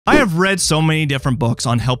I have read so many different books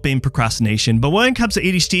on helping procrastination, but when it comes to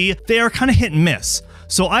ADHD, they are kind of hit and miss.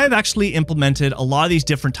 So I have actually implemented a lot of these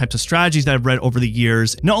different types of strategies that I've read over the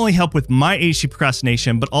years, not only help with my ADHD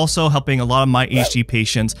procrastination, but also helping a lot of my ADHD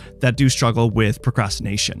patients that do struggle with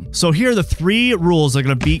procrastination. So here are the 3 rules that are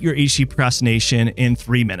going to beat your ADHD procrastination in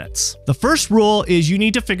 3 minutes. The first rule is you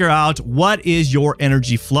need to figure out what is your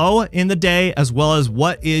energy flow in the day, as well as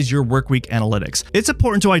what is your work week analytics. It's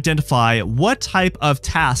important to identify what type of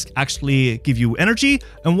tasks actually give you energy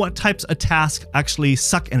and what types of tasks actually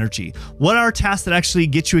suck energy. What are tasks that actually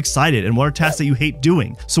get you excited and what are tasks that you hate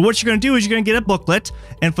doing? So what you're going to do is you're going to get a booklet,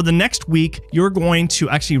 and for the next week, you're going to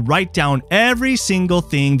actually write down every single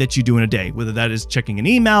thing that you do in a day, whether that is checking an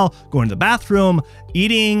email, going to the bathroom,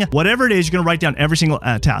 eating, whatever it is, you're going to write down every single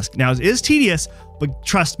task. Now, it is tedious, but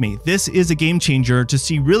trust me, this is a game changer to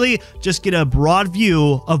see really just get a broad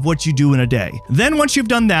view of what you do in a day. Then once you've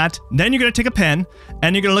done that, then you're going to take a pen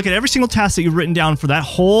and you're going to look at every single task that you've written down for that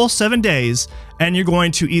whole 7 days, and you're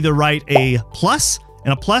going to either write a plus,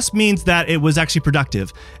 and a plus means that it was actually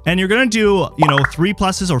productive. And you're going to do, 3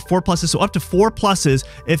 pluses or 4 pluses, so up to 4 pluses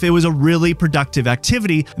if it was a really productive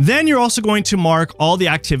activity. Then you're also going to mark all the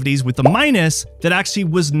activities with a minus that actually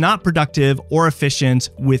was not productive or efficient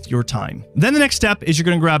with your time. Then the next step is you're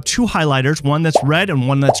going to grab 2 highlighters, one that's red and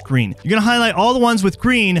one that's green. You're going to highlight all the ones with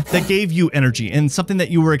green that gave you energy and something that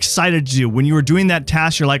you were excited to do. When you were doing that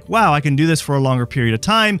task, you're like, wow, I can do this for a longer period of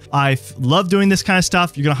time. I love doing this kind of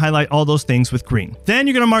stuff. You're going to highlight all those things with green. Then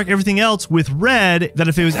you're going to mark everything else with red, that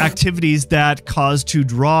if it was activities that cause to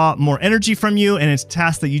draw more energy from you and it's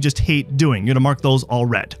tasks that you just hate doing, you're going to mark those all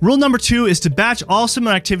red. Rule number 2 is to batch all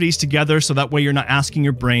similar activities together, so that way you're not asking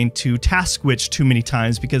your brain to task switch too many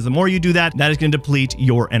times, because the more you do that, that is going to deplete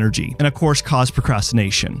your energy and of course cause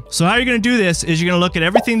procrastination. So how you're going to do this is you're going to look at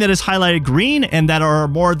everything that is highlighted green and that are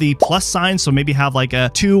more the plus sign, so maybe have like a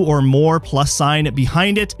 2 or more plus sign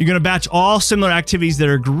behind it. You're going to batch all similar activities that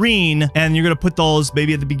are green, and you're going to put those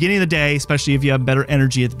maybe at the beginning of the day, especially if you have better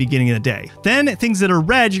energy at the beginning of the day. Then things that are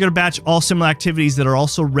red, you're going to batch all similar activities that are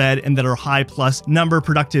also red and that are high plus number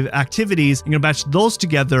productive activities. You're going to batch those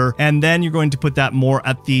together, and then you're going to put that more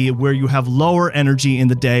at the where you have lower energy in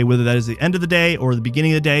the day, whether that is the end of the day or the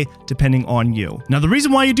beginning of the day, depending on you. Now, the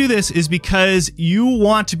reason why you do this is because you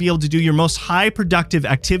want to be able to do your most high productive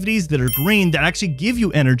activities that are green, that actually give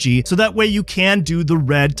you energy, so that way you can do the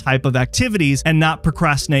red type of activities and not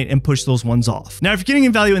procrastinate and push those ones off. Now, if you're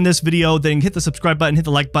getting value in this video, then hit the subscribe button, hit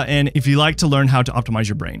the like button if you like to learn how to optimize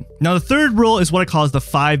your brain. Now, the third rule is what I call the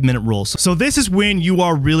 5-minute rule. So this is when you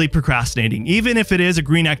are really procrastinating. Even if it is a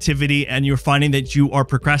green activity and you're finding that you are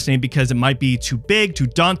procrastinating because it might be too big, too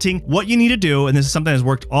daunting, what you need to do, and this is something that's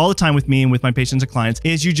worked all the time with me and with my patients and clients,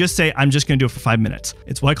 is you just say, I'm just going to do it for 5 minutes.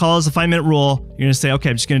 It's what I call the 5-minute rule. You're going to say, okay,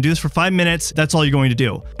 I'm just going to do this for 5 minutes. That's all you're going to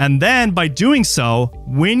do. And then by doing so,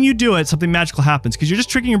 when you do it, something magical happens, because you're just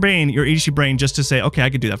tricking your brain, your ADHD brain, just to say, okay, I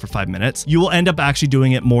could do that for 5 minutes. You will end up actually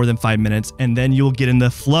doing it more than 5 minutes, and then you'll get in the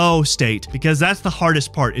flow state, because that's the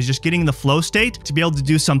hardest part, is just getting in the flow state to be able to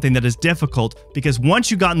do something that is difficult, because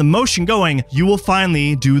once you got in the motion going, you will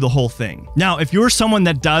finally do the whole thing. Now, if you're someone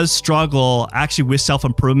that does struggle actually with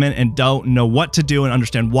self-improvement and don't know what to do and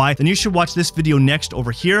understand why, then you should watch this video next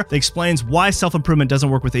over here that explains why self-improvement doesn't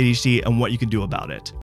work with ADHD and what you can do about it.